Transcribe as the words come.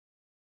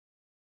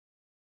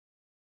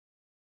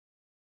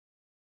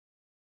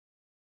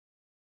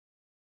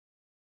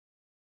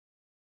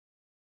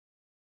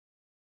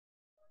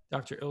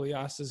Dr.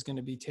 Ilyas is going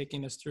to be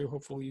taking us through.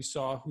 Hopefully you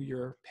saw who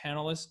your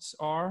panelists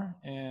are.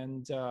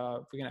 And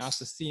we're going to ask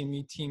the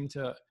CME team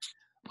to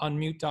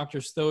unmute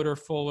Drs. Thoder,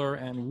 Fuller,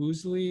 and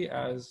Woozley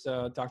as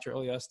Dr.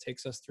 Ilyas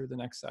takes us through the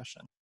next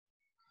session.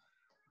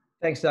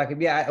 Thanks, Doc.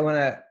 Yeah, I want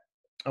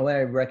to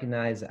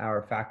recognize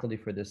our faculty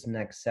for this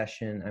next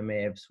session. I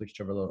may have switched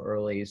over a little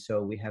early.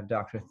 So we have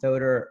Dr.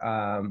 Thoder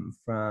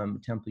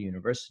from Temple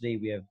University.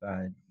 We have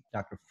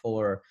Dr.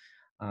 Fuller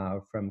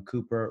from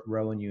Cooper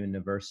Rowan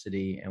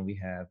University, and we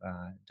have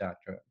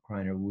Dr.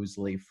 Kreiner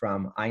Woozley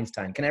from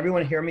Einstein. Can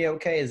everyone hear me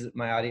okay? Is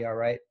my audio all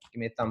right? Give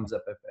me a thumbs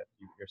up if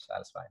you're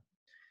satisfied.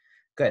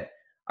 Good.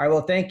 All right,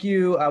 well, thank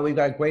you. We've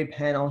got a great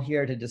panel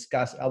here to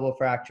discuss elbow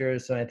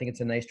fractures, so I think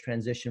it's a nice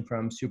transition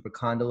from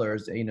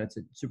supracondylars. You know,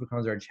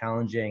 supracondylars are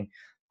challenging,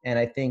 and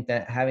I think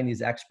that having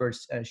these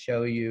experts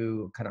show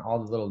you kind of all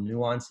the little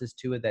nuances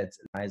to it, that's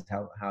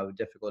how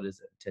difficult it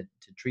is to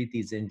treat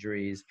these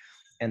injuries,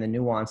 and the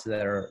nuances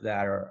that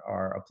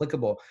are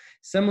applicable.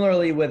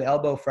 Similarly, with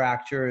elbow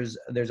fractures,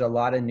 there's a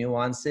lot of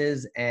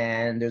nuances,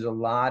 and there's a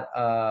lot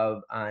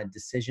of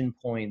decision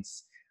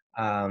points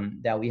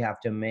that we have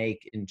to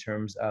make in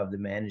terms of the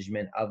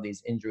management of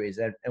these injuries.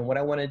 And what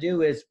I want to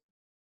do is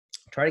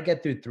try to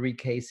get through 3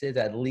 cases,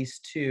 at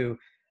least 2.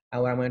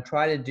 And what I'm going to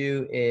try to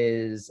do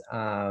is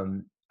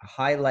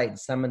highlight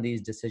some of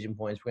these decision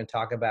points. We're going to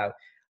talk about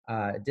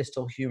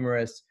distal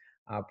humerus,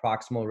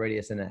 proximal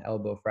radius, and an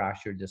elbow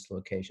fracture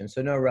dislocation.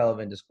 So no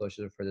relevant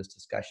disclosures for this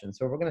discussion.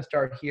 So we're going to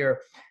start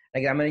here.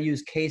 Again, I'm going to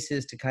use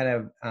cases to kind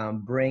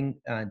of bring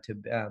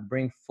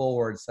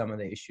forward some of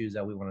the issues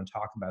that we want to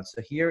talk about.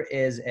 So here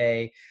is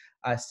a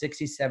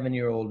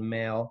 67-year-old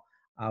male,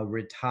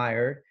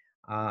 retired,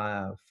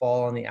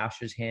 fall on the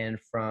Asher's hand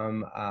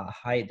from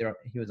height.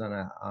 He was on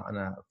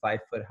a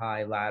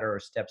 5-foot-high ladder or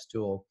step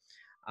stool.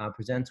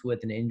 Presents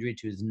with an injury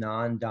to his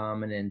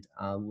non-dominant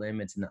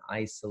limb. It's an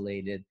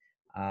isolated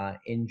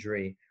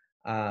injury.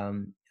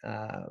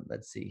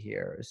 Let's see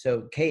here.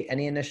 So Kate,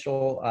 any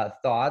initial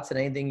thoughts and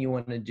anything you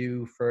want to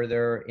do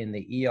further in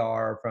the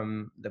ER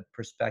from the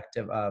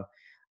perspective of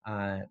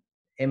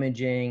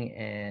imaging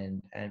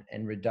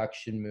and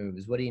reduction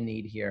moves? What do you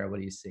need here? What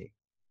do you see?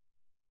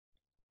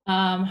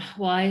 Well,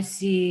 I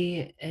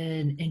see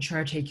an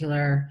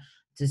intra-articular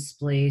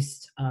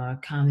displaced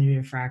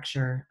convoluted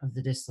fracture of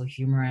the distal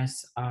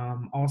humerus.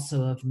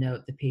 Also of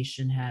note, the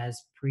patient has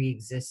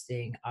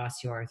pre-existing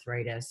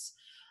osteoarthritis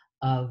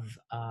of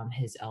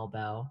his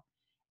elbow,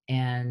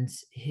 and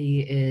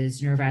he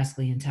is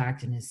neurovascularly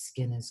intact and his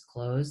skin is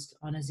closed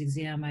on his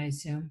exam, I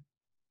assume?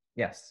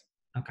 Yes.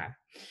 Okay.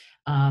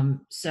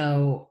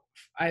 So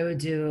I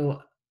would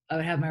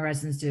have my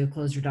residents do a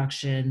closed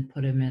reduction,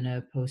 put him in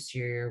a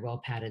posterior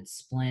well-padded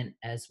splint,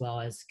 as well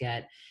as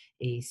get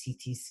a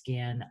CT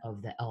scan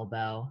of the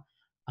elbow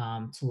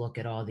to look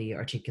at all the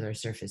articular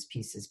surface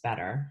pieces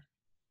better.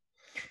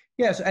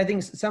 Yeah, so I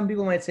think some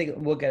people might say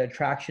we'll get a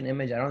traction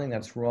image. I don't think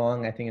that's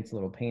wrong. I think it's a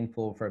little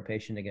painful for a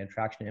patient to get a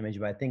traction image,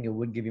 but I think it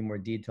would give you more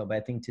detail. But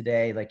I think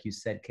today, like you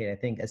said, Kate, I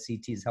think a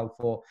CT is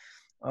helpful.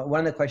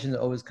 One of the questions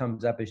that always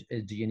comes up is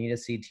do you need a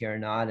CT or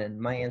not? And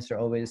my answer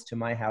always to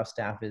my house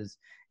staff is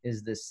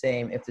the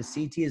same. If the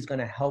CT is going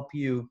to help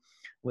you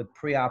with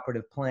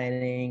preoperative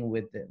planning,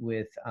 with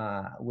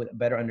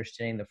better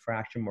understanding the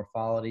fracture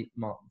morphology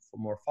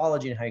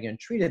and how you're going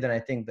to treat it, then I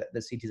think that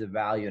the CT is of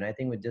value. And I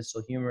think with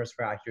distal humerus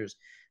fractures,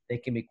 they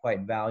can be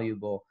quite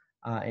valuable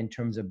in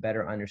terms of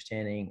better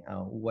understanding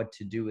what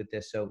to do with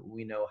this, so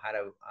we know how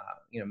to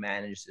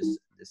manage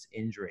this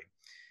injury.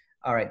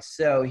 All right,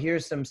 so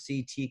here's some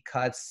CT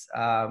cuts.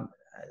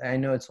 I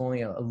know it's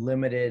only a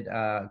limited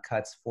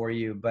cuts for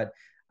you, but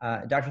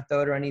Dr.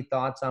 Thoder, any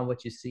thoughts on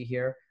what you see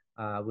here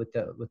with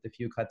the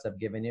few cuts I've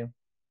given you?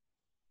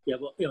 Yeah,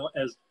 well,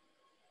 can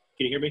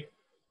you hear me?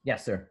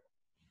 Yes, sir.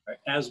 All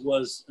right. As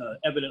was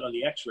evident on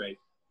the X-ray,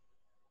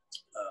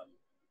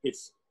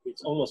 it's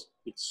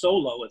so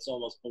low, it's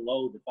almost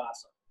below the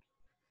fossa.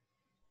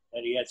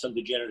 And he had some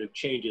degenerative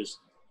changes.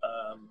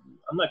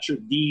 I'm not sure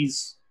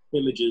these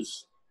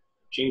images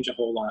change a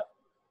whole lot,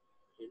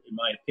 in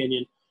my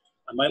opinion.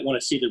 I might want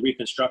to see the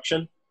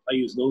reconstruction. I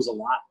use those a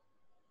lot.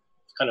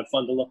 It's kind of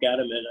fun to look at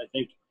them. And I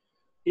think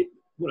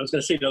what I was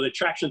going to say, the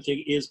traction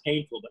thing is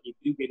painful, but you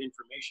do get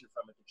information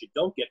from it that you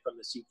don't get from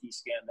the CT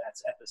scan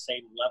that's at the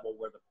same level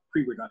where the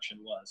pre-reduction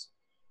was.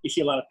 You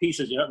see a lot of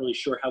pieces, you're not really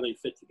sure how they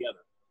fit together.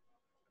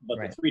 But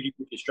right. The 3D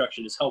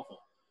reconstruction is helpful.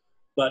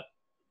 But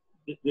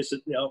this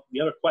is,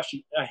 the other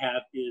question I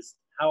have is,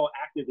 how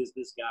active is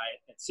this guy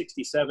at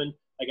 67?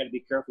 I got to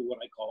be careful what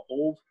I call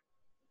old.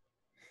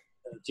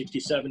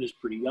 67 is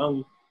pretty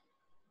young.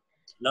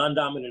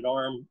 Non-dominant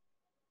arm,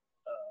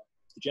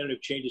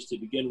 degenerative changes to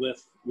begin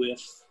with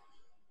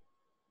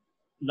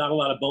not a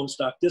lot of bone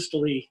stock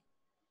distally.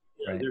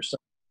 Right.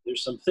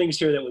 There's some things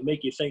here that would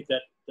make you think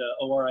that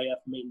ORIF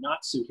may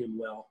not suit him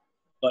well,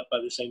 but by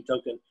the same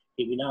token,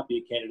 he may not be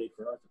a candidate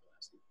for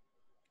arthroplasty.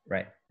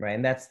 Right,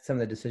 and that's some of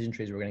the decision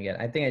trees we're going to get.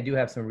 I think I do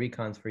have some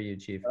recons for you,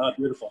 Chief.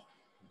 Beautiful.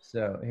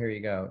 So here you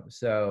go.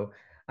 So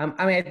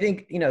I mean, I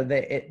think, you know,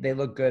 they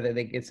look good.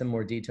 They get some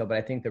more detail, but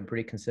I think they're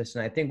pretty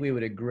consistent. I think we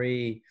would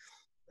agree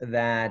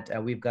that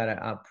we've got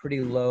a pretty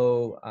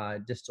low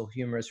distal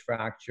humerus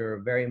fracture,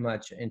 very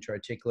much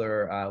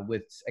intra-articular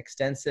with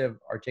extensive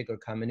articular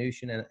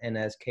comminution, and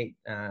as Kate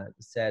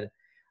said,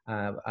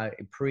 a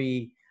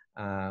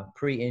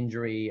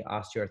pre-injury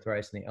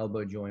osteoarthritis in the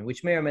elbow joint,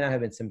 which may or may not have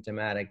been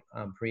symptomatic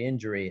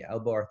pre-injury.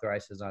 Elbow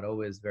arthritis is not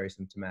always very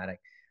symptomatic.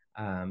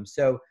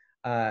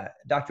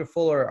 Dr.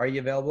 Fuller, are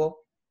you available?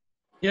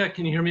 Yeah,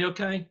 can you hear me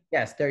okay?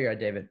 Yes, there you are,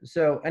 David.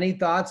 So any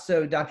thoughts?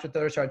 So Dr.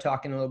 Thoder started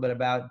talking a little bit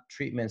about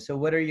treatment. So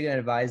what are you going to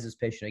advise this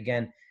patient?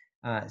 Again,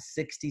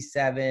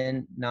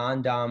 67,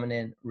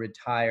 non-dominant,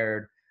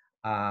 retired.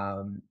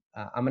 I'm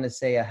going to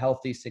say a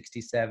healthy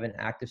 67,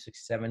 active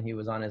 67. He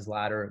was on his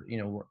ladder, you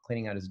know,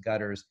 cleaning out his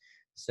gutters.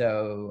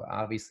 So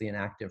obviously an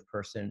active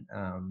person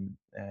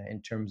in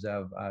terms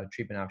of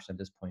treatment options at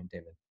this point,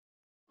 David.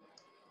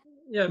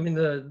 Yeah, I mean,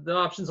 the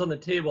options on the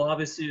table,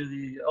 obviously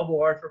the elbow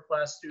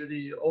arthroplasty or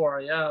the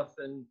ORIF,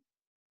 and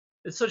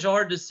it's such a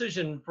hard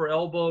decision for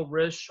elbow,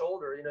 wrist,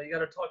 shoulder. You know, you got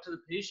to talk to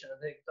the patient.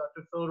 I think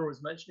Dr. Thoder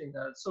was mentioning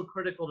that. It's so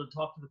critical to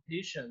talk to the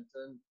patient.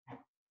 And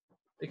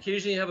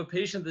occasionally you have a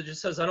patient that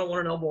just says, I don't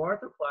want an elbow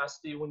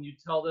arthroplasty, when you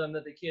tell them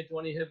that they can't do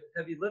any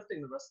heavy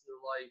lifting the rest of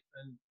their life.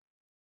 And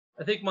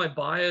I think my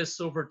bias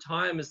over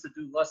time is to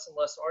do less and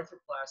less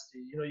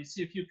arthroplasty. You know, you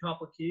see a few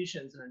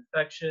complications, an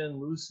infection,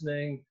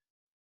 loosening,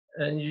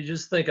 and you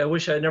just think, I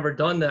wish I had never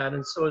done that.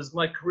 And so as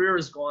my career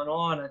has gone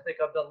on, I think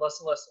I've done less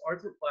and less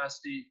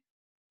arthroplasty,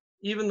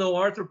 even though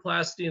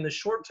arthroplasty in the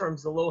short term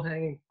is the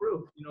low-hanging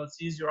fruit. You know,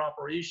 it's easier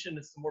operation,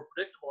 it's the more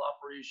predictable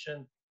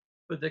operation,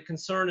 but the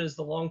concern is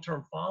the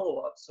long-term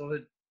follow-up. So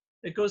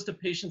it goes to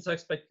patients'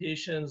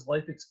 expectations,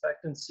 life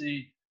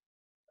expectancy.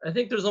 I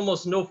think there's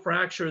almost no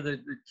fracture that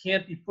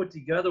can't be put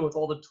together with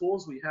all the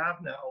tools we have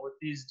now, with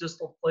these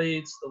distal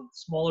plates, the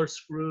smaller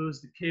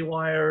screws, the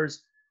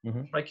K-wires,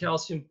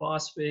 tricalcium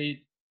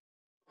phosphate.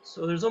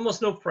 So there's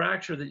almost no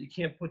fracture that you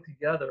can't put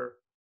together.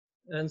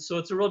 And so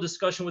it's a real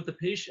discussion with the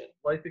patient,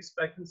 life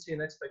expectancy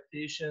and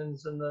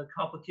expectations, and the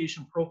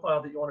complication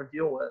profile that you want to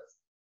deal with.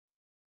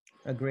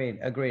 Agreed.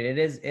 It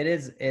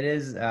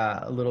is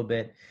a little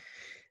bit.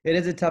 It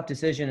is a tough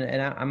decision,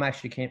 and I'm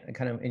actually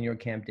kind of in your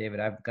camp, David.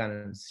 I've kind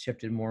of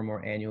shifted more and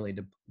more annually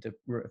to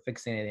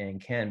fixing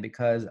anything I can,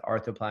 because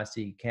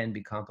arthroplasty can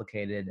be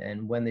complicated,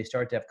 and when they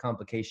start to have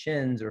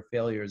complications or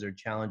failures are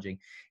challenging.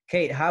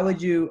 Kate, how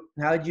would you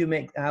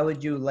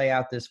lay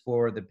out this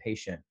for the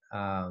patient?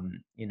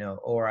 You know,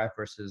 ORIF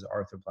versus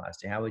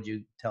arthroplasty. How would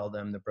you tell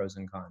them the pros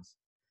and cons?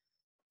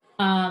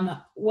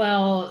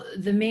 Well,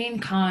 the main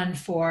con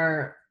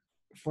for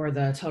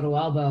the total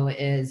elbow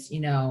is,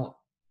 you know,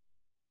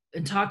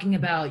 in talking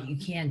about you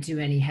can't do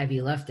any heavy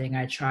lifting,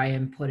 I try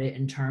and put it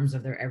in terms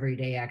of their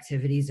everyday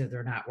activities if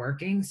they're not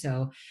working.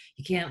 So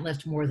you can't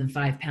lift more than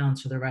 5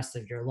 pounds for the rest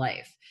of your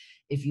life.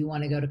 If you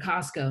want to go to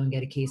Costco and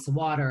get a case of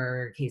water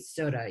or a case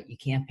of soda, you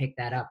can't pick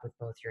that up with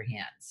both your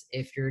hands.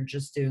 If you're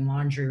just doing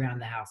laundry around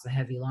the house, a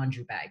heavy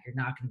laundry bag, you're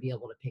not going to be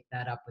able to pick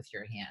that up with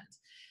your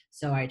hands.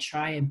 So I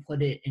try and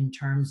put it in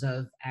terms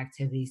of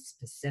activities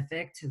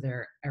specific to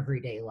their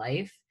everyday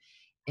life.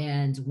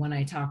 And when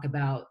I talk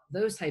about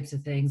those types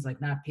of things,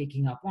 like not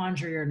picking up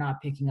laundry or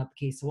not picking up a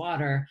case of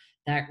water,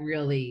 that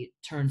really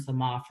turns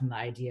them off from the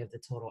idea of the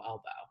total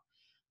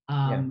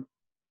elbow.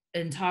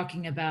 And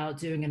talking about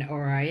doing an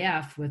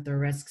ORIF with the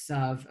risks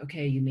of,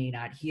 okay, you may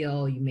not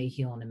heal, you may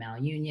heal in a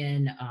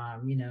malunion,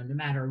 you know, no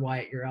matter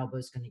what, your elbow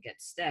is going to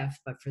get stiff.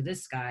 But for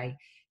this guy,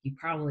 he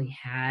probably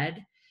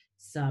had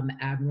some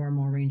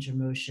abnormal range of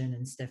motion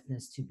and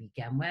stiffness to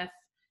begin with.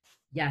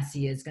 Yes,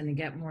 he is going to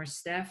get more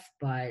stiff,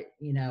 but,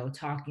 you know,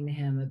 talking to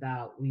him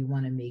about, we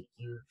want to make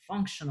you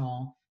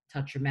functional,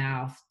 touch your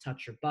mouth,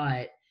 touch your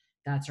butt,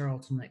 that's our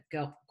ultimate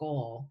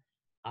goal.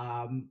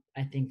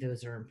 I think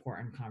those are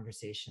important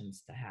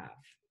conversations to have.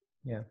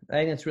 Yeah, I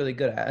think that's really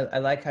good. I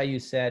like how you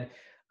said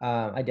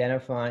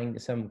identifying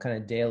some kind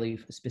of daily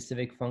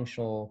specific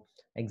functional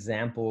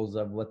examples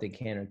of what they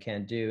can or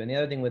can't do. And the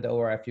other thing with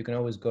ORIF, you can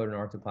always go to an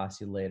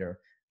arthroplasty later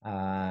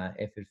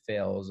if it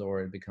fails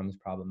or it becomes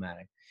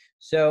problematic.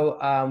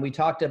 So we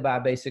talked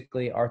about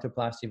basically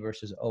arthroplasty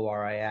versus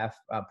ORIF,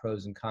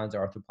 pros and cons.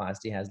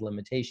 Arthroplasty has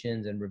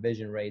limitations and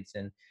revision rates,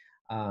 and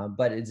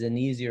but it's an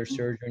easier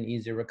surgery and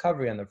easier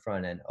recovery on the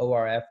front end.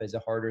 ORIF is a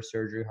harder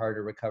surgery,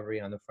 harder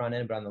recovery on the front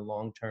end, but on the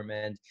long-term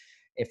end,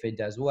 if it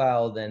does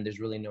well, then there's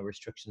really no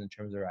restriction in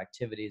terms of their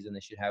activities, and they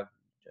should have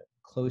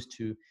close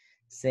to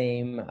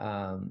same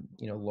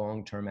you know,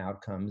 long-term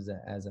outcomes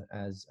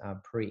as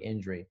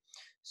pre-injury.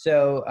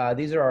 So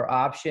these are our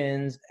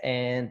options,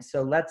 and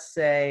so let's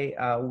say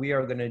we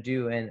are going to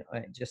do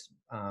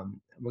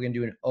we're going to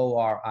do an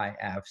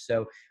ORIF.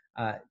 So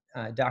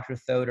Dr.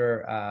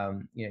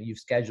 Thoder, you know, you've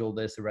scheduled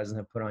this. The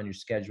residents have put on your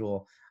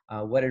schedule.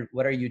 What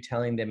are you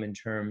telling them in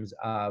terms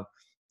of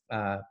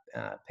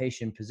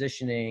patient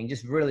positioning?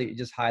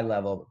 Just high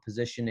level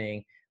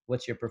positioning.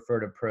 What's your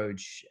preferred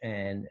approach,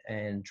 and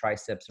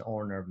triceps and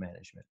ulnar nerve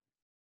management?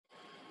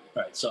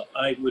 All right, so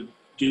I would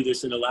do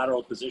this in a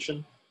lateral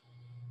position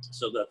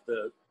so that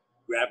the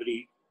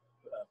gravity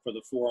for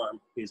the forearm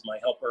is my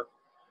helper.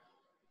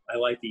 I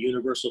like the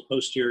universal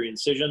posterior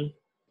incision.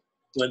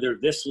 When they're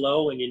this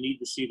low and you need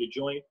to see the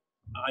joint,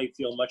 I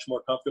feel much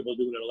more comfortable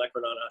doing an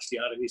olecranon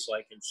osteotomy so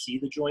I can see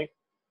the joint.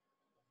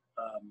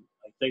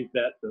 I think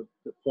that the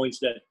points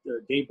that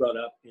Dave brought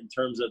up in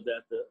terms of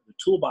that the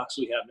toolbox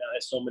we have now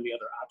has so many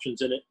other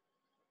options in it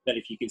that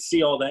if you can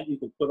see all that, you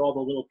can put all the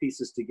little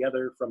pieces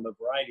together from a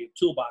variety of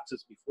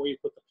toolboxes before you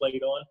put the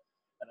plate on.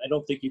 And I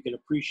don't think you can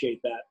appreciate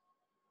that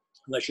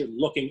unless you're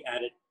looking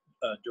at it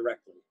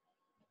directly.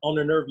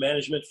 Ulnar nerve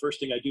management, first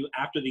thing I do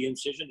after the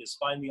incision is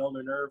find the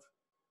ulnar nerve,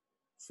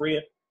 free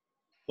it,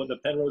 put a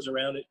Penrose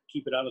around it,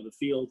 keep it out of the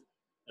field,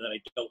 and then I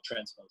don't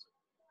transpose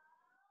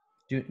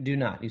it. Do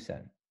not, you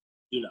said?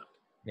 Do not.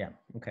 Yeah,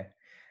 okay.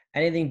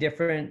 Anything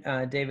different,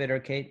 David or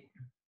Kate?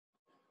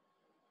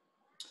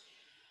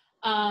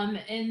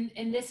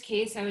 In this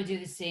case, I would do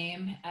the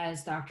same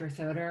as Dr.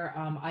 Thoder.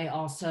 I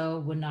also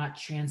would not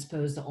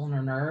transpose the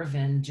ulnar nerve,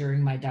 and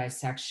during my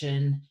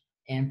dissection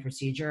and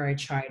procedure, I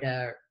try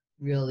to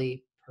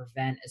really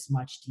prevent as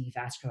much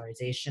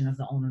devascularization of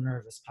the ulnar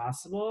nerve as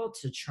possible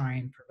to try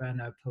and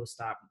prevent a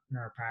post-op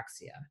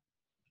neuropraxia.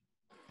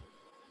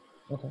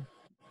 Okay.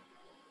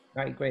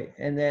 All right, great.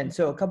 And then,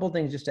 so a couple of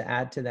things just to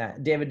add to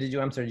that. David,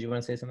 I'm sorry, did you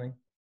want to say something?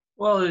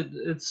 Well,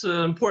 it's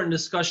an important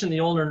discussion, the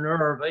ulnar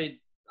nerve.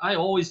 I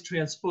always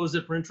transpose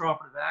it for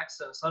intraoperative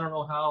access. I don't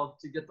know how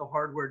to get the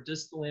hardware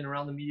distally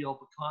around the medial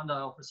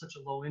epicondyle for such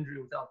a low injury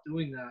without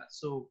doing that.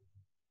 So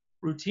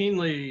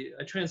routinely,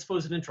 I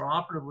transpose it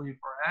intraoperatively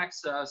for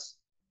access,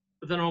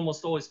 but then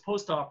almost always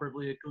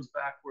postoperatively, it goes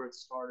back where it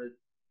started.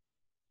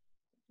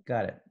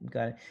 Got it.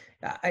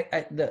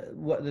 I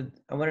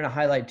wanted to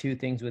highlight two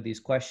things with these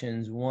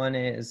questions. One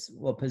is,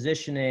 well,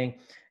 positioning.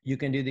 You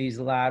can do these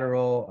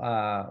lateral,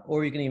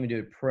 or you can even do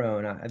it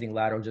prone. I think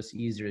lateral is just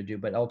easier to do,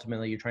 but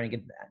ultimately you're trying to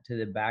get to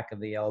the back of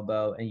the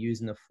elbow and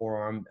using the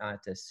forearm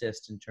to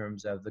assist in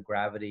terms of the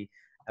gravity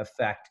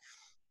effect.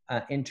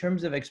 In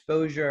terms of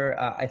exposure,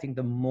 I think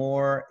the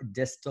more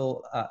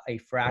distal a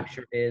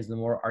fracture is, the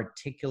more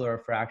articular a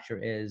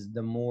fracture is,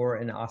 the more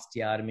an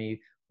osteotomy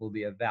will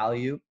be of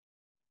value.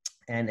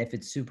 And if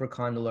it's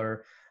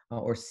supracondylar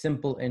or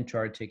simple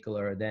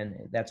intra-articular,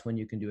 then that's when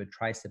you can do a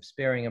tricep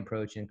sparing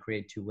approach and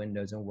create two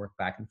windows and work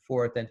back and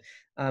forth. And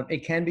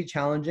it can be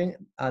challenging.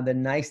 The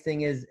nice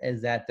thing is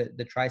that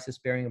the tricep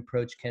sparing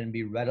approach can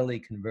be readily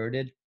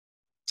converted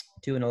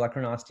to an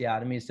olecranon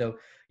osteotomy. So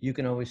you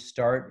can always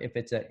start, if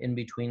it's an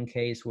in-between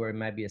case where it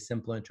might be a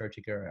simple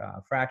intra-articular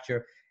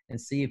fracture, and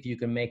see if you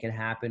can make it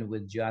happen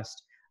with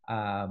just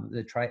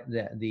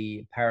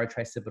the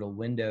paratricipital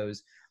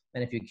windows.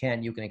 And if you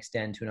can, you can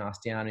extend to an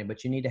osteotomy,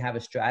 but you need to have a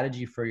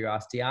strategy for your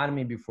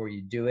osteotomy before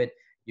you do it.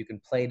 You can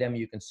plate them,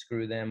 you can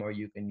screw them, or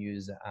you can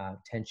use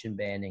tension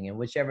banding. And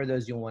whichever of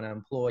those you want to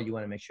employ, you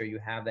want to make sure you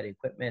have that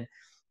equipment.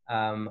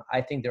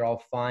 I think they're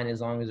all fine as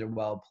long as they're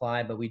well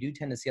applied, but we do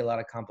tend to see a lot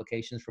of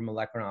complications from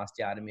olecranon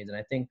osteotomies. And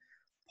I think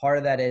part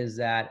of that is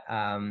that,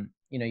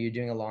 you're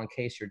doing a long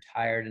case, you're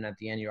tired, and at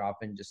the end, you're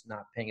often just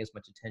not paying as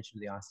much attention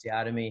to the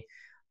osteotomy.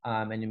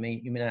 And you may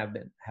not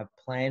have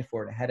planned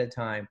for it ahead of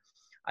time.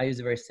 I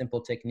use a very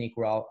simple technique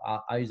where I'll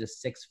use a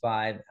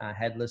 6.5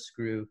 headless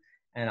screw,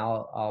 and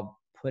I'll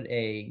put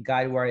a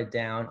guide wire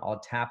down, I'll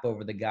tap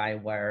over the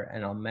guide wire,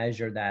 and I'll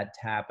measure that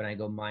tap, and I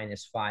go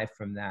 -5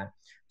 from that.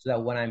 So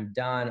that when I'm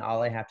done,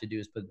 all I have to do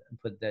is put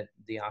the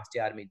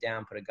osteotomy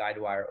down, put a guide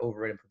wire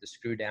over it, and put the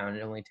screw down.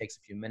 It only takes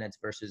a few minutes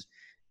versus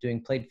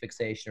doing plate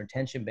fixation or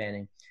tension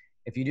banding.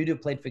 If you do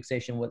plate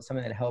fixation,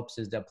 something that helps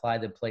is to apply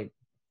the plate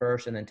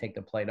first and then take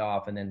the plate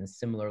off, and then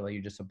similarly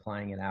you're just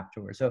applying it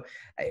afterwards. So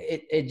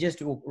it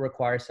just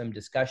requires some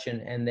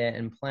discussion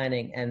and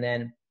planning. And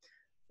then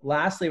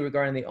lastly,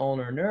 regarding the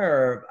ulnar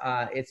nerve,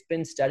 it's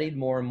been studied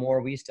more and more.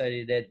 We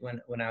studied it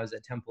when I was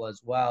at Temple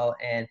as well,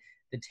 and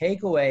the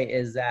takeaway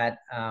is that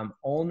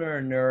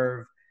ulnar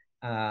nerve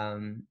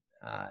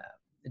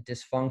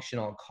dysfunction,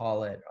 I'll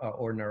call it,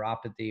 or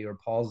neuropathy or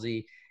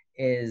palsy,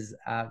 is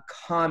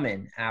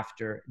common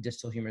after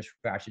distal humerus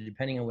fracture.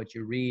 Depending on what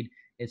you read,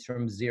 it's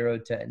from 0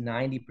 to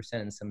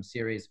 90% in some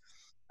series.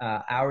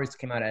 Ours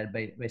came out at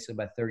basically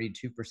about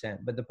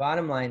 32%. But the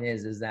bottom line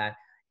is that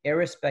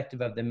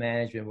irrespective of the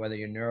management, whether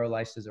you're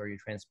neurolysis or you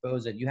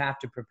transpose it, you have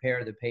to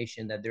prepare the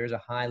patient that there's a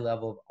high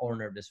level of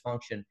ulnar nerve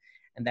dysfunction.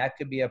 And that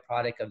could be a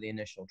product of the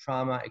initial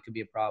trauma. It could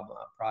be a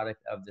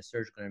product of the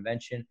surgical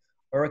intervention,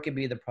 or it could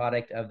be the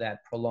product of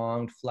that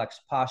prolonged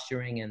flex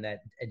posturing and that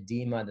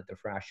edema that the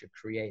fracture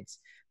creates.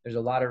 There's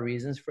a lot of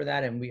reasons for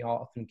that, and we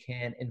often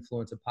can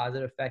influence a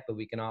positive effect, but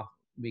we can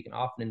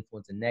often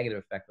influence a negative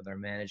effect with our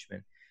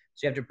management.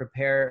 So you have to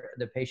prepare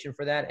the patient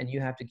for that, and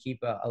you have to keep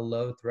a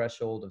low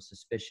threshold of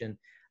suspicion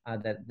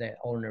that the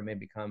ulnar nerve may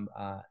become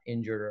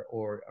injured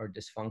or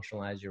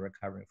dysfunctional as you're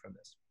recovering from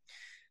this.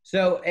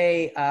 So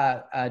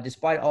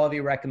despite all of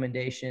your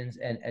recommendations,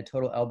 a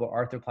total elbow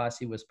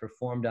arthroplasty was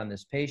performed on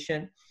this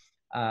patient.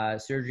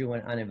 Surgery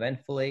went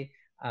uneventfully.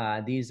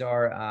 These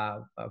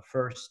are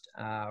first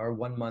or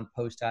 1 month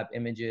post-op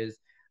images.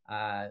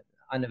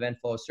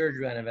 Uneventful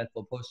surgery,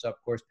 uneventful post-op.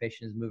 Of course,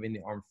 patient is moving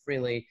the arm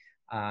freely.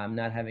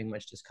 not having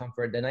much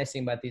discomfort. The nice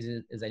thing about these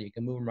is that you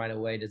can move them right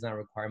away, does not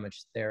require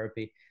much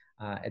therapy,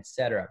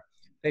 etc.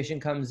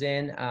 Patient comes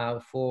in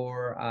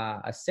for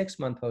a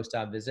 6-month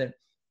post-op visit,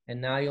 and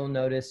now you'll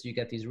notice you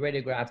get these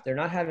radiographs. They're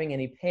not having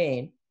any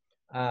pain,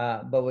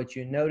 but what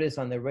you notice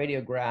on the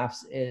radiographs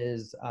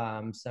is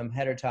some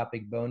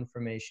heterotopic bone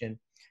formation,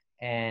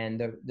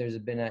 and there's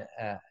been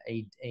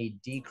a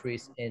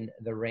decrease in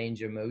the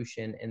range of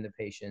motion in the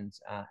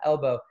patient's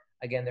elbow.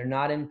 Again, they're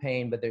not in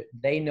pain, but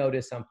they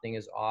notice something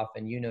is off,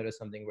 and you notice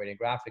something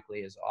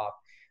radiographically is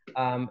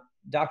off.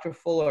 Dr.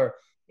 Fuller,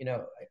 you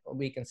know,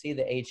 we can see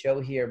the HO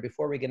here.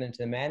 Before we get into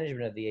the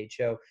management of the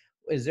HO,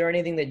 is there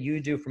anything that you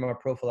do from a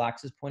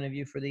prophylaxis point of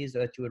view for these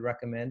that you would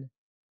recommend?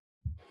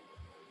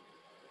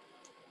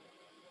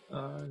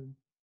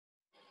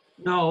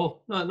 No,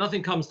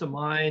 nothing comes to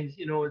mind.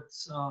 You know,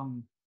 it's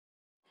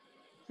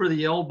for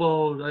the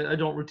elbow, I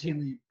don't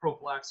routinely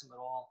prophylax them at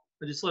all.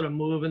 I just let them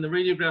move, and the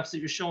radiographs that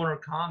you're showing are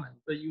common,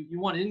 but you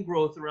want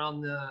ingrowth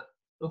around the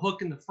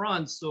hook in the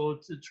front. So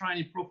to try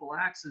any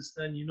prophylaxis,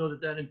 then you know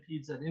that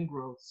impedes that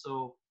ingrowth.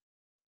 So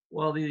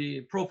while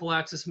the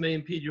prophylaxis may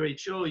impede your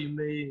HO, you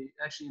may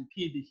actually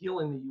impede the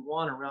healing that you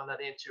want around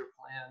that anterior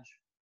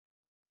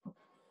flange.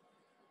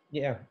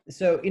 Yeah.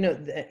 So, you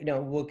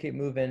know, we'll keep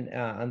moving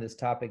on this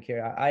topic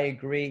here. I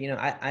agree. You know,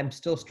 I'm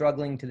still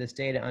struggling to this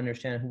day to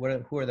understand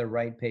who are the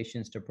right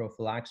patients to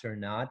prophylax or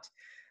not.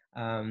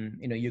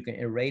 You know, you can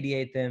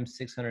irradiate them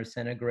 600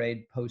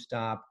 centigrade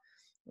post-op,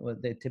 what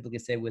they typically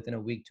say within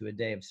a week to a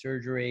day of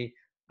surgery,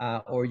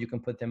 or you can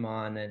put them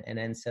on an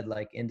NSAID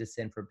like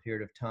Indocin for a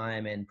period of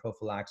time and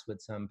prophylax with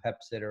some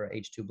Pepcid or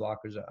H2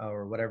 blockers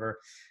or whatever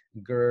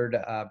GERD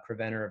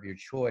preventer of your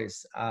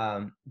choice.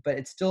 But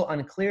it's still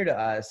unclear to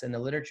us, and the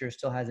literature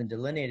still hasn't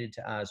delineated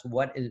to us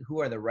who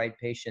are the right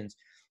patients.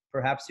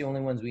 Perhaps the only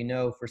ones we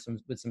know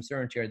with some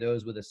certainty are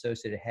those with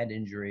associated head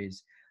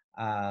injuries,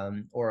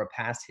 or a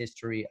past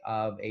history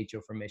of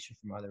HO formation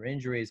from other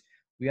injuries.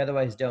 We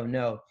otherwise don't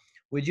know.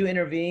 Would you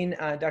intervene,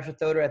 Dr.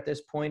 Thoder, at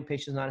this point?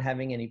 Patients not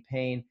having any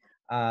pain,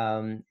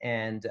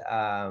 and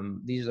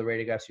these are the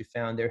radiographs you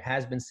found. There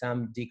has been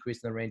some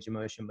decrease in the range of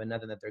motion, but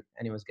nothing that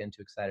anyone's getting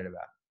too excited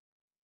about.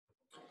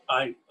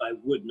 I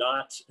would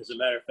not. As a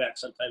matter of fact,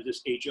 sometimes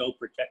this HO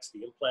protects the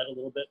implant a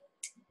little bit.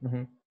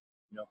 Mm-hmm.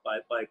 You know,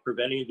 by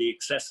preventing the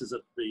excesses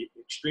of the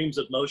extremes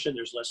of motion,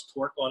 there's less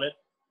torque on it.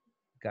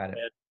 Got it.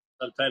 And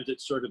sometimes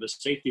it's sort of a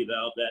safety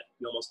valve that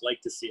you almost like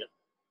to see it.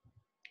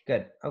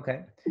 Good.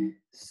 Okay.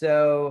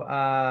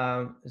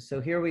 So, so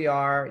here we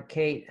are,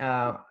 Kate.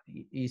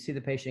 You see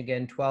the patient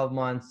again. 12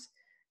 months.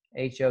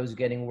 HO is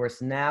getting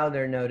worse. Now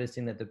they're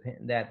noticing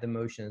that the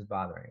motion is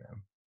bothering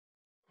them.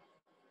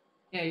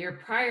 Yeah, your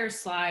prior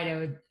slide,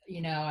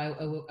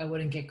 I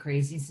wouldn't get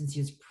crazy since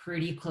he was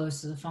pretty close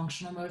to the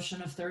functional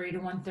motion of 30 to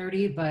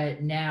 130,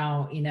 but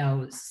now,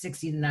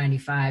 60 to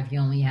 95, he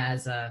only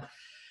has a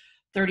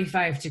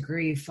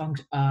 35-degree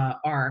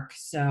arc,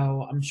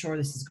 so I'm sure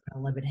this is going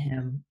to limit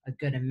him a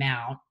good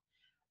amount.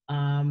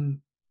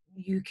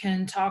 You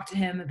can talk to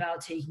him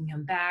about taking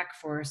him back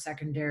for a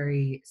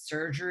secondary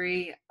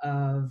surgery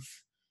of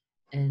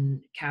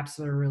an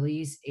capsular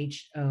release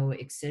HO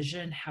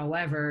excision.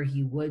 However,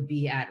 he would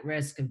be at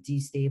risk of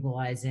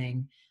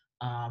destabilizing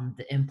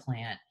the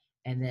implant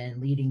and then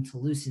leading to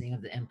loosening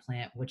of the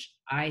implant, which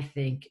I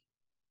think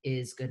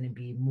is going to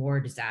be more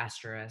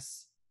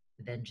disastrous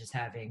than just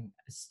having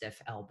a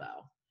stiff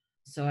elbow.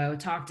 So I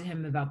would talk to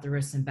him about the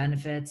risks and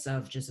benefits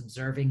of just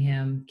observing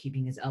him,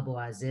 keeping his elbow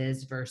as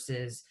is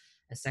versus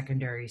a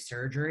secondary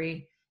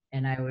surgery.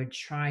 And I would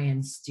try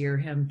and steer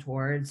him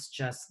towards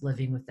just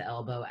living with the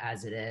elbow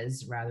as it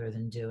is rather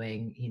than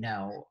doing,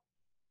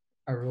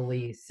 a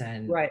release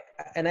and right.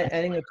 And I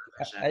think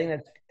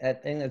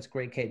that's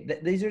great,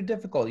 Kate. These are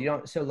difficult.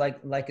 So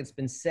like it's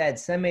been said,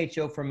 some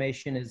HO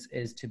formation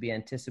is to be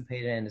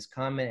anticipated and is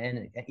common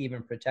and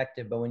even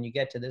protective. But when you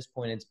get to this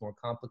point, it's more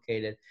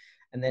complicated.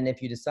 And then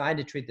if you decide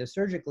to treat this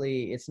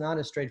surgically, it's not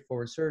a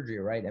straightforward surgery,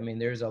 right? I mean,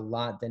 there's a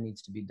lot that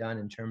needs to be done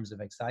in terms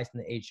of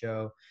excising the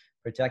HO,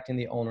 protecting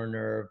the ulnar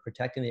nerve,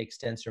 protecting the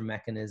extensor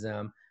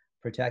mechanism,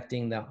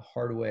 protecting the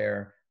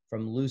hardware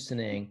from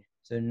loosening.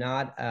 So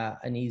not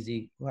an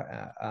easy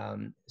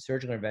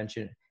surgical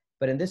intervention.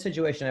 But in this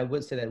situation, I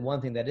would say that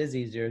one thing that is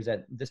easier is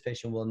that this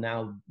patient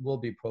will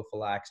be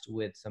prophylaxed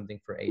with something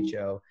for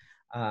HO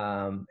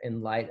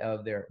in light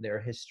of their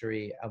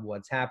history of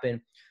what's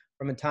happened.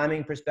 From a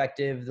timing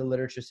perspective, the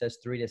literature says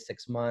 3 to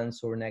 6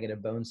 months or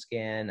negative bone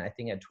scan. I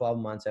think at 12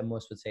 months, I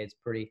most would say it's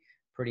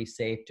pretty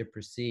safe to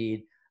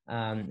proceed.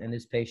 And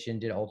this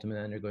patient did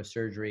ultimately undergo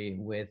surgery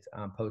with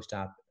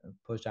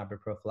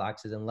post-operative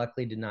prophylaxis and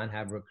luckily did not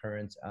have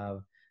recurrence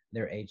of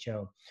their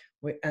HO.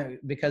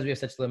 Because we have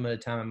such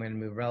limited time, I'm going to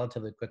move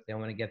relatively quickly. I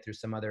want to get through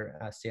some other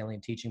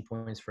salient teaching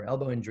points for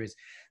elbow injuries.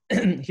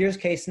 Here's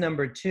case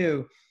number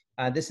 2.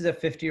 This is a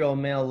 50-year-old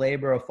male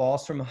laborer,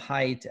 falls from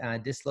height,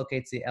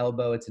 dislocates the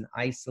elbow. It's an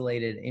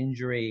isolated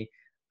injury.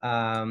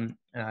 Dr.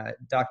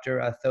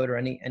 Thoder,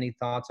 any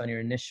thoughts on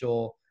your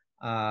initial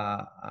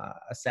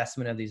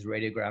assessment of these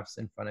radiographs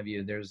in front of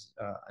you? There's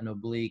an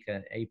oblique,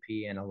 an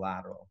AP, and a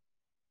lateral.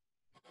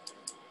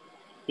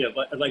 Yeah,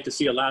 but I'd like to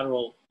see a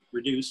lateral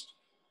reduced.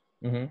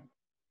 Mm-hmm.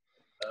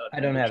 I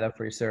don't have that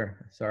for you, sir.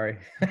 Sorry.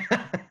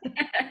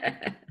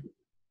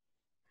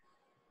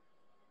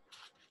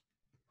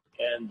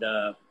 And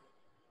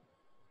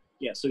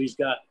yeah, so he's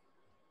got,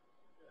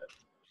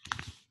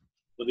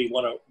 whether you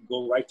want to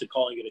go right to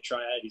calling it a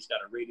triad, he's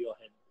got a radial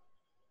head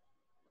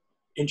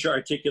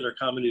intra-articular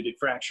comminuted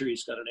fracture.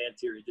 He's got an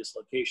anterior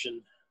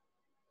dislocation.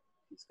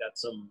 He's got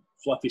some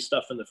fluffy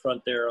stuff in the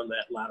front there on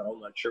that lateral.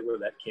 I'm not sure where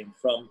that came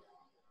from,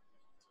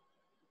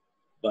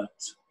 but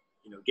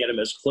you know, get him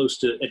as close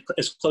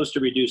to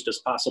reduced as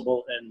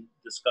possible, and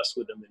discuss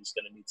with him that he's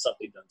going to need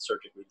something done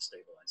surgically to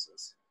stabilize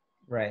this.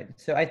 Right.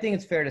 So I think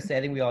it's fair to say,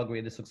 I think we all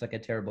agree this looks like a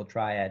terrible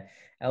triad.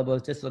 Elbow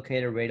is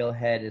dislocated, radial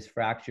head is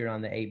fractured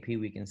on the AP.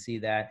 We can see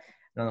that.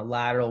 And on the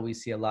lateral, we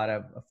see a lot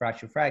of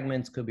fractured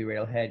fragments. Could be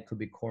radial head, could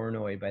be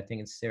coronoid, but I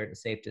think it's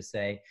safe to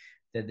say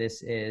that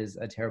this is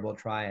a terrible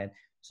triad.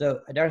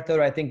 So Dr.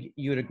 Thoder, I think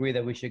you would agree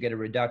that we should get a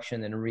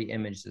reduction and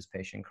re-image this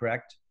patient,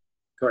 correct?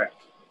 Correct.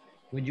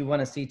 Would you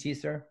want a CT,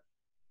 sir?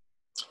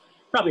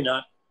 Probably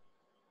not.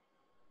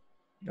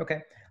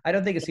 Okay. I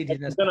don't think a CT is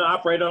necessary. I'm going to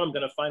operate on him. I'm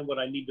going to find what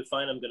I need to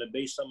find. I'm going to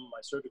base some of my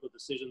surgical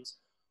decisions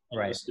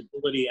on the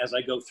stability as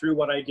I go through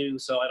what I do.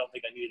 So I don't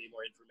think I need any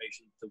more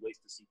information to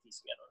waste a CT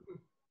scan on.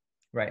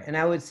 Right. And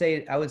I would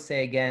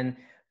say again,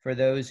 for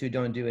those who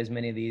don't do as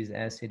many of these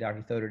as say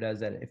Dr. Thoder does,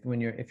 that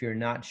if you're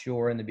not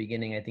sure in the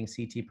beginning, I think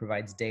CT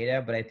provides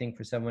data. But I think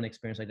for someone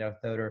experienced like Dr.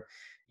 Thoder,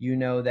 you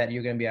know that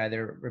you're going to be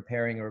either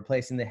repairing or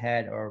replacing the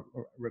head or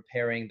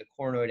repairing the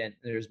coronoid, and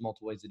there's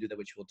multiple ways to do that,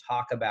 which we'll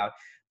talk about.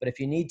 But if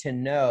you need to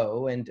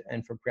know, and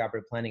for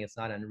preoperative planning, it's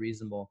not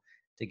unreasonable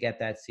to get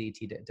that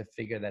CT to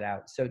figure that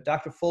out. So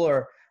Dr.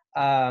 Fuller,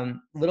 a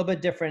little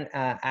bit different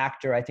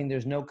actor. I think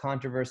there's no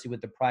controversy with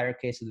the prior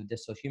case of the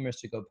distal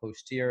humerus to go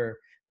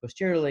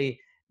posteriorly.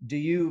 Do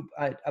you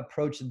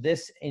approach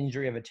this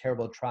injury of a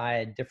terrible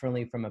triad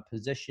differently from a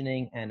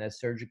positioning and a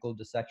surgical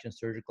dissection,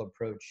 surgical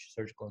approach,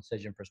 surgical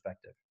incision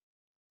perspective?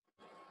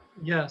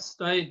 Yes,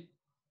 I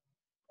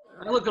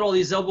look at all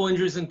these elbow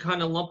injuries and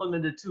kind of lump them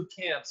into two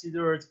camps.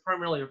 Either it's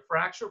primarily a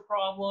fracture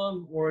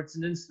problem or it's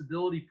an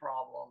instability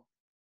problem.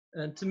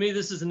 And to me,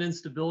 this is an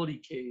instability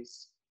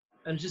case,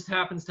 and it just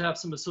happens to have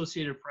some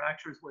associated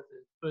fractures with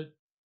it. But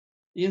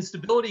the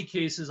instability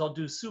cases, I'll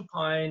do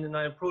supine, and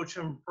I approach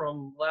them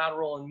from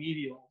lateral and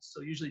medial. So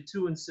usually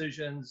 2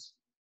 incisions,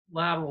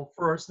 lateral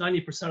first.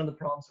 90% of the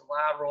problems are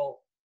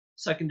lateral,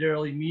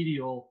 secondarily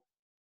medial.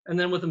 And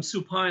then with them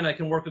supine, I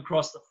can work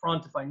across the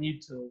front if I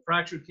need to.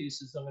 Fracture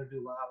cases, I'm going to do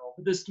lateral.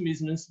 But this to me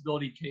is an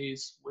instability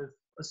case with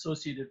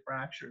associated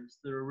fractures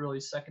that are really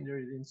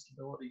secondary to the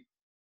instability.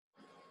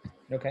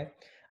 Okay.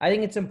 I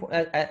think it's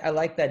important. I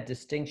like that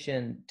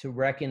distinction to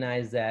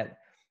recognize that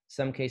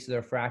some cases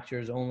are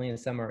fractures only and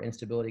some are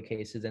instability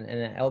cases. And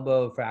an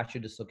elbow fracture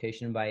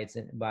dislocation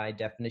by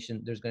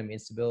definition, there's going to be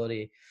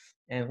instability.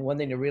 And one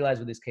thing to realize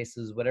with these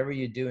cases, whatever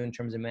you do in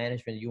terms of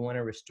management, you want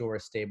to restore a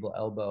stable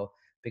elbow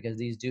because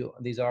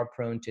these are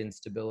prone to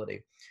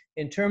instability.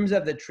 In terms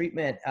of the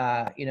treatment,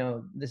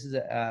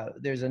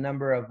 there's a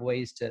number of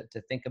ways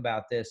to think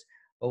about this.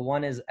 But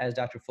one is, as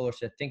Dr. Fuller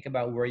said, think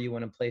about where you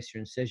want to place your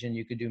incision.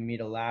 You could do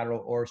medial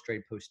lateral or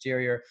straight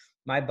posterior.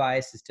 My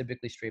bias is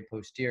typically straight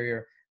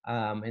posterior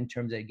in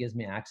terms of it gives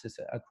me access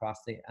across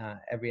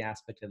every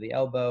aspect of the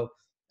elbow,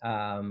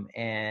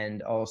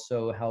 and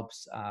also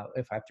helps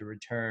if I have to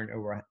return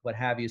or what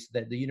have you. So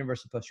that the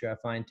universal posterior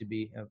I find to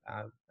be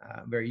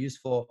very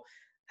useful.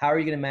 How are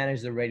you going to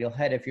manage the radial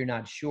head? If you're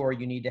not sure,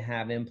 you need to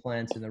have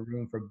implants in the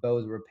room for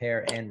both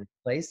repair and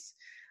replace.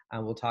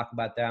 We'll talk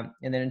about that.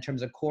 And then in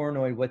terms of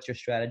coronoid, what's your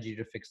strategy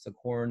to fix the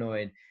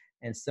coronoid?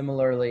 And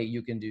similarly,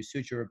 you can do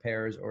suture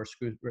repairs or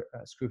screw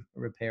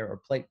repair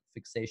or plate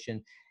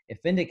fixation if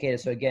indicated.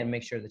 So again,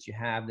 make sure that you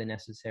have the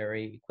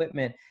necessary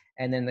equipment.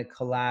 And then the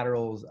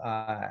collaterals,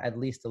 at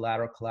least the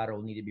lateral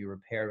collateral need to be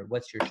repaired.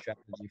 What's your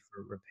strategy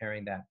for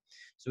repairing that?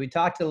 So we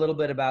talked a little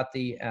bit about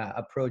the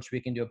approach. We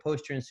can do a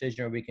posterior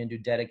incision or we can do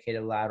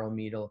dedicated lateral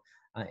medial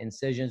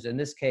incisions. In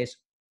this case,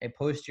 a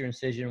posterior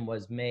incision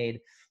was made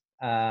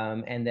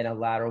and then a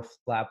lateral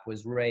flap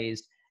was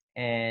raised.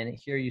 And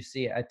here you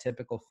see a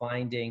typical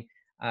finding.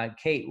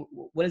 Kate,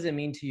 what does it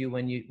mean to you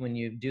when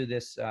you do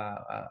this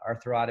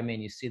arthrotomy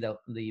and you see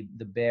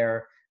the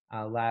bare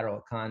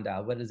lateral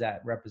condyle? What is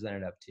that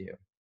representative to you?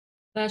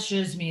 That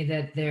shows me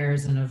that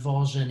there's an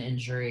avulsion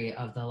injury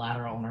of the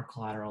lateral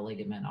intercollateral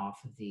ligament off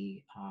of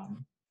the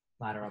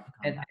lateral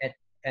epicondyle.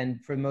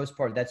 And for the most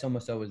part, that's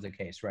almost always the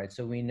case, right?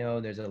 So we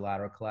know there's a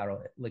lateral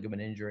collateral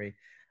ligament injury.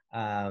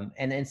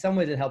 And in some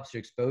ways it helps your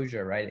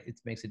exposure, right? It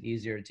makes it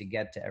easier to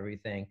get to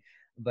everything,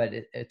 but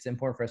it's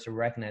important for us to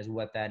recognize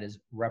what that is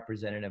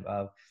representative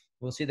of.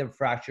 We'll see the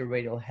fractured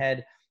radial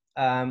head.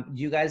 Do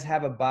you guys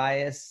have a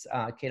bias?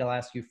 Kate, I'll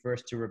ask you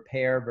first, to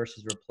repair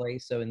versus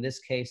replace. So in this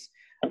case,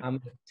 I'm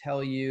going to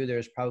tell you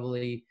there's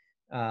probably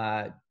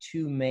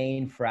 2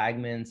 main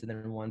fragments and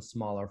then 1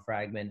 smaller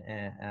fragment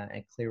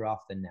and clear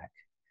off the neck.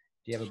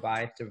 Do you have a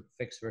bias to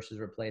fix versus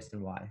replace,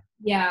 and why?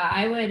 Yeah,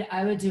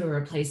 I would do a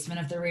replacement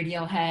of the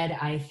radial head.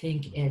 I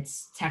think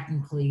it's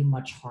technically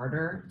much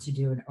harder to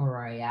do an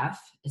ORIF,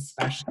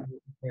 especially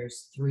if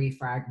there's 3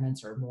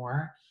 fragments or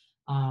more.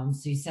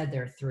 So you said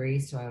there are 3,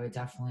 so I would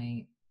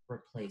definitely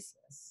replace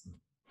this.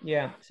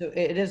 Yeah, so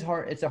it is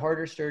hard. It's a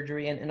harder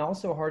surgery and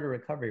also a harder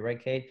recovery, right,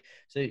 Kate?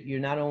 So you're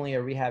not only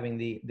are rehabbing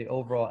the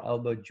overall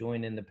elbow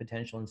joint and the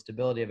potential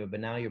instability of it, but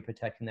now you're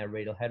protecting that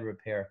radial head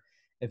repair.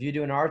 If you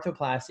do an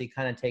arthroplasty,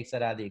 kind of takes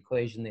that out of the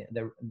equation.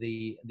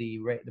 The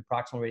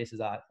proximal radius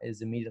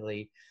is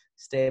immediately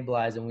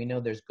stabilized, and we know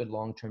there's good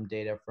long-term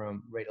data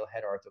from radial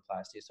head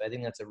arthroplasty. So I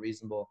think that's a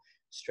reasonable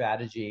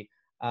strategy.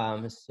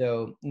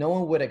 So no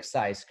one would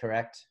excise,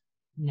 correct?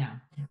 No.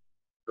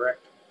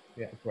 Correct.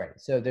 Yeah, great.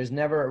 So there's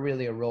never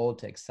really a role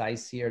to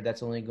excise here.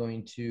 That's only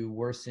going to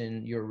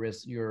worsen your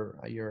risk, your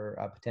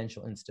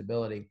potential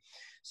instability.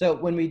 So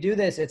when we do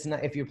this, it's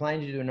not, if you're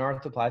planning to do an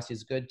arthroplasty,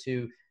 it's good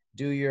to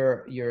do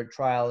your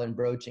trial and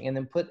broaching,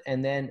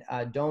 and then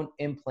don't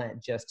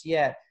implant just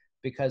yet,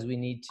 because we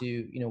need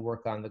to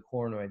work on the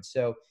coronoid.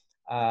 So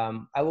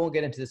I won't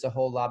get into this a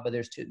whole lot, but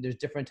there's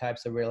different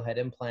types of radial head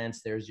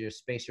implants. There's your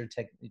spacer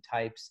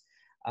types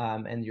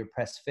and your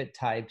press fit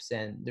types,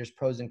 and there's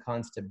pros and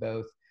cons to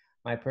both.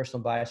 My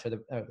personal bias are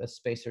the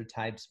spacer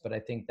types, but I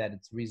think that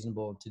it's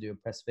reasonable to do a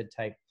press fit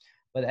type.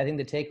 But I think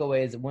the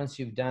takeaway is that once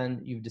you've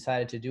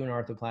decided to do an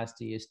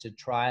arthroplasty, is to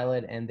trial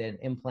it and then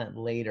implant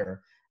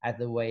later at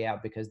the way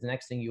out, because the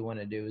next thing you want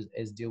to do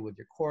is deal with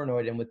your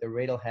coronoid, and with the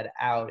radial head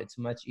out, it's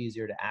much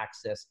easier to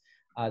access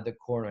the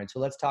coronoid. So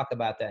let's talk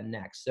about that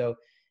next. So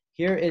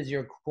here is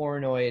your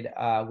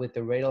coronoid with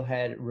the radial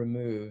head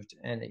removed,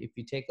 and if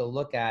you take a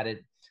look at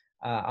it,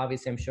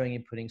 obviously I'm showing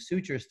you putting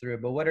sutures through,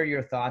 but what are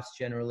your thoughts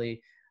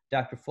generally,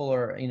 Dr.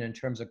 Fuller, in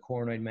terms of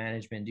coronoid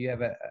management? Do you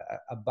have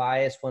a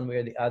bias one way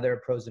or the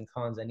other, pros and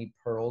cons, any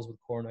pearls with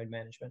coronoid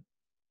management?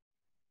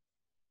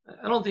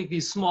 I don't think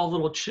these small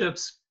little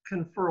chips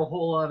confer a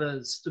whole lot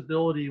of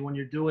stability when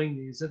you're doing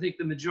these. I think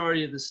the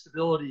majority of the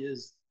stability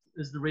is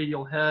the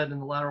radial head and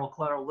the lateral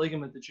collateral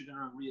ligament that you're going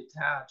to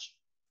reattach.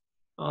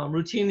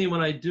 Routinely,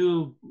 when I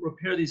do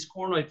repair these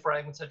coronoid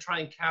fragments, I try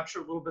and capture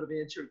a little bit of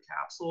anterior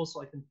capsule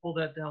so I can pull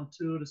that down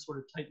too to sort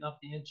of tighten up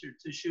the anterior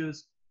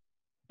tissues.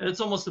 And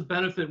it's almost a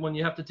benefit when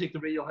you have to take the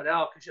radial head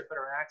out because you have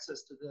better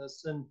access to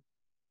this. And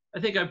I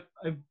think I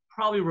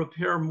probably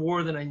repair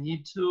more than I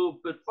need to,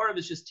 but part of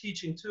it's just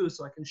teaching too,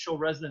 so I can show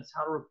residents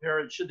how to repair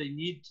it should they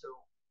need to.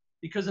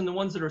 Because in the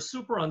ones that are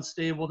super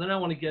unstable, then I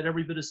want to get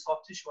every bit of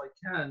soft tissue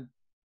I can.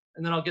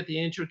 And then I'll get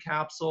the anterior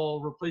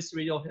capsule, replace the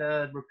radial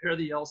head, repair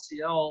the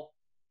LCL,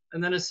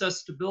 and then assess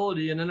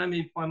stability. And then I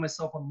may find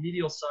myself on the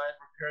medial side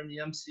repairing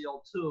the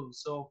MCL too.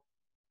 So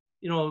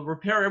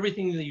repair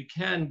everything that you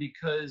can,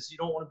 because you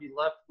don't want to be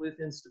left with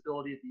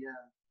instability at the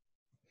end.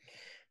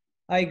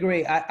 I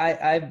agree.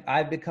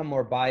 I've become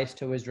more biased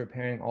towards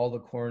repairing all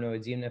the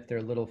coronoids, even if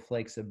they're little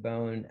flakes of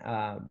bone,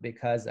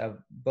 because of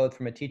both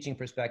from a teaching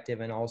perspective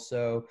and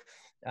also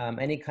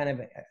any kind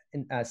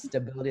of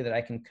stability that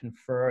I can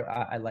confer.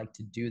 I like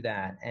to do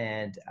that.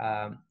 And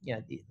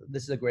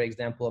this is a great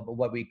example of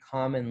what we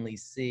commonly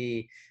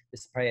see.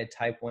 This is probably a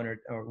type 1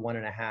 or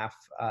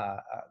 1.5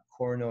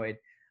 coronoid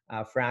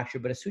fracture,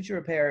 but a suture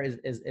repair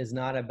is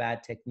not a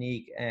bad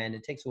technique, and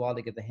it takes a while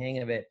to get the hang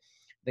of it.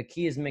 The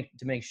key is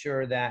to make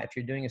sure that if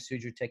you're doing a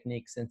suture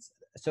technique,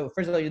 so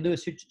first of all, you do a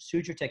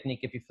suture technique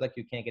if you feel like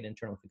you can't get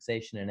internal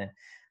fixation in it,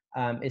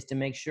 is to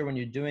make sure when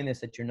you're doing this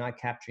that you're not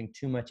capturing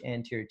too much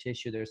anterior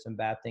tissue. There's some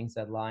bad things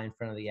that lie in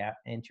front of the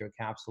anterior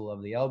capsule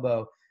of the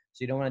elbow,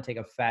 so you don't want to take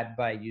a fat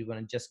bite. You want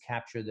to just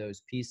capture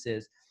those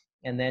pieces,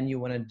 and then you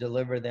want to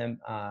deliver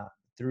them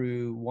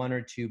through 1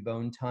 or 2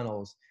 bone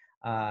tunnels.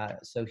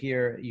 So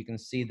here you can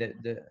see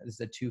that this is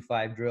a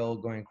 2-5 drill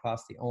going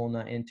across the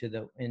ulna into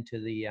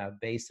the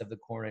base of the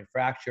coronoid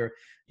fracture.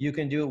 You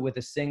can do it with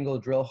a single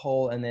drill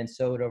hole and then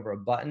sew it over a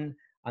button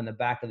on the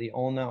back of the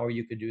ulna, or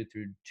you could do it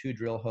through 2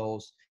 drill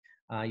holes.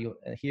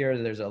 Here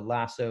there's a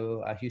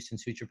lasso, a Houston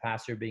suture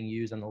passer being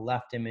used on the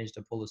left image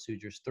to pull the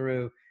sutures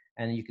through,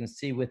 and you can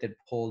see with it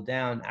pulled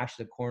down,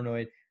 actually the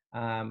coronoid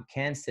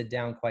can sit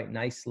down quite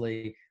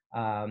nicely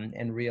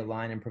and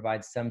realign and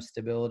provide some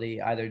stability,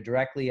 either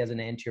directly as an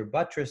anterior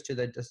buttress to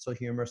the distal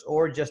humerus,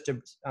 or just to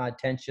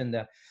tension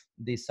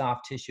the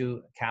soft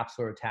tissue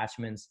capsular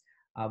attachments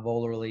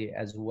volarly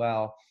as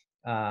well.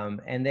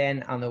 And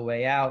then on the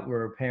way out,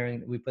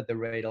 we put the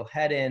radial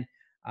head in,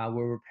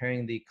 we're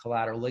repairing the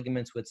collateral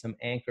ligaments with some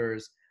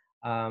anchors.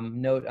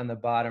 Note on the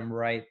bottom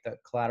right, the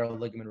collateral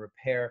ligament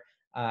repair.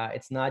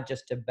 It's not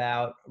just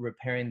about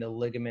repairing the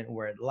ligament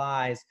where it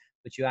lies,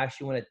 but you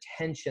actually want to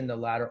tension the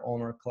lateral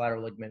ulnar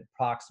collateral ligament,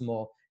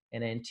 proximal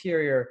and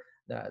anterior.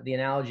 The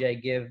analogy I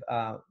give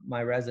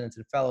my residents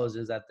and fellows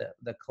is that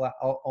the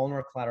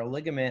ulnar collateral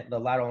ligament, the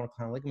lateral ulnar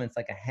collateral ligament, is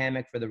like a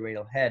hammock for the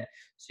radial head.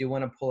 So you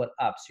want to pull it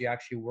up. So you're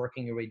actually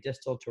working your way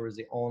distal towards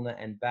the ulna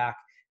and back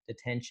to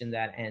tension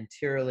that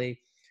anteriorly.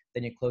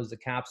 Then you close the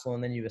capsule,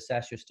 and then you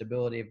assess your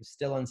stability. If it's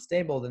still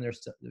unstable, then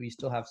we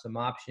still have some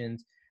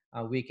options.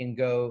 We can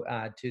go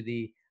to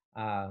the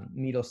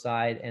medial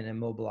side and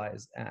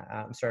immobilize,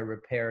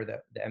 repair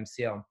the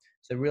MCL.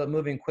 So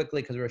moving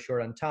quickly because we're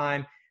short on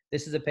time.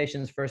 This is a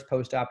patient's first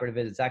post-operative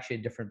visit. It's actually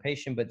a different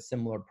patient, but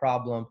similar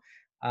problem.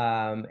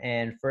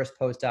 And first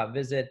post-op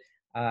visit.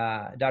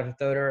 Dr.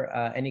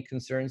 Thoder, any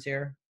concerns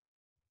here?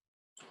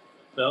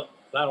 No,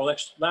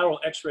 lateral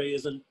X-ray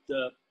isn't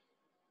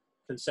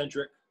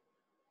concentric.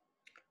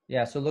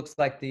 Yeah, so it looks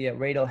like the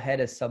radial head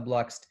is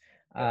subluxed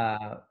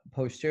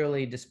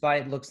posteriorly,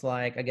 despite looks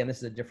like, again, this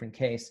is a different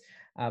case,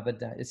 but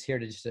it's here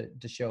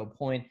to show a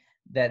point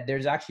that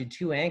there's actually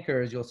two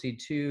anchors. You'll see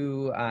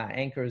two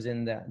anchors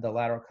in the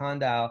lateral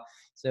condyle.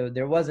 So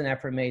there was an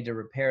effort made to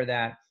repair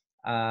that,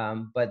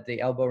 but the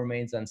elbow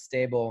remains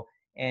unstable.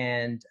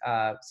 And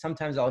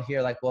sometimes I'll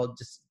hear like, well,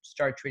 just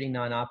start treating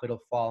non-op,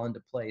 it'll fall into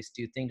place.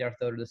 Do you think, Dr.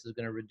 Thoder, this is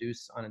going to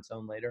reduce on its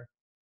own later?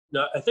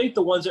 No, I think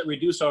the ones that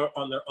reduce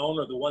on their own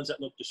are the ones that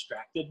look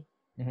distracted.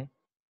 Mm-hmm.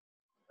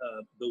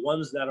 The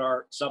ones that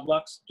are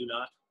sublux do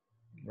not.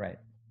 Right,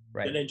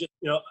 right. And then just,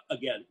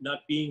 again, not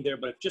being there,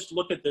 but just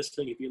look at this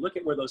thing. If you look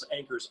at where those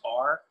anchors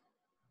are,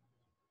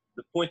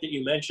 the point that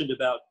you mentioned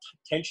about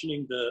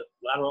tensioning the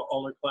lateral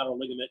ulnar collateral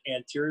ligament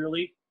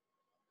anteriorly,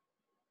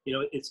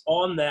 it's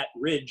on that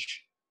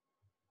ridge,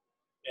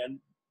 and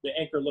the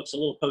anchor looks a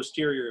little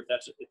posterior if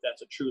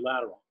that's a true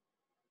lateral.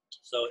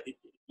 So it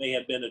may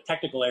have been a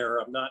technical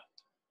error of not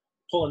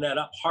pulling that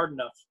up hard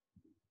enough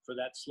for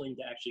that sling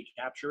to actually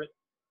capture it.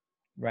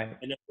 Right.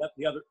 And then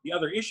the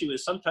other issue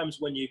is sometimes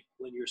when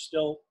you're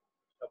still,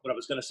 what I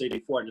was going to say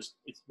before, it's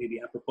maybe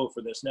apropos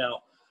for this now,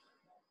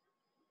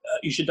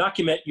 you should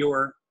document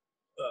your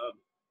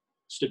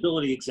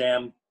stability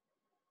exam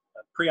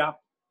pre-op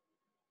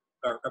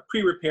or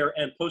pre-repair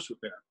and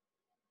post-repair.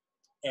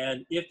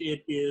 And if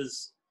it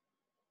is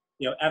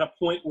at a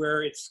point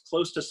where it's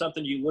close to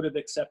something you would have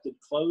accepted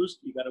closed,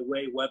 you got to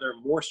weigh whether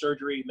more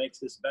surgery makes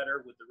this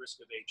better with the risk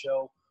of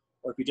HO,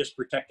 or if you just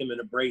protect them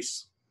in a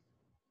brace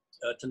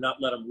to not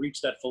let them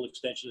reach that full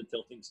extension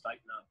until things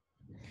tighten up.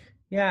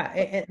 Yeah,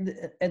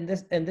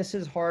 and this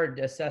is hard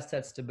to assess.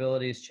 That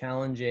stability is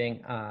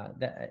challenging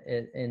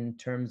in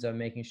terms of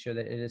making sure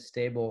that it is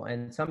stable.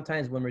 And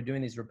sometimes when we're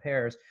doing these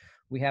repairs,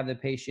 we have the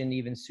patient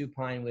even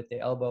supine with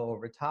the elbow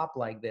over top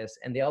like this,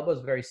 and the elbow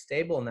is very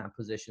stable in that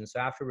position. So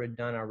after we're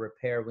done our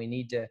repair, we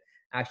need to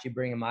actually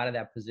bring him out of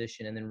that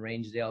position and then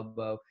range the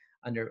elbow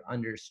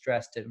under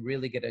stress to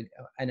really get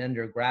and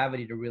under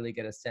gravity to really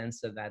get a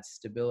sense of that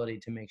stability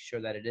to make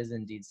sure that it is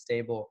indeed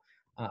stable.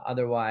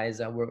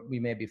 Otherwise, we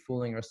may be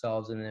fooling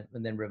ourselves and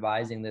then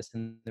revising this,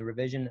 and the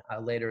revision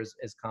later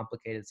is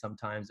complicated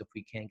sometimes if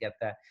we can't get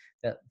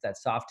that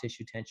soft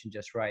tissue tension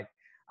just right.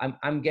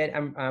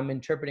 I'm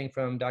interpreting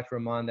from Dr.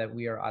 Rahman that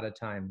we are out of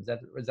time.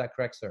 Is that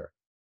correct, sir?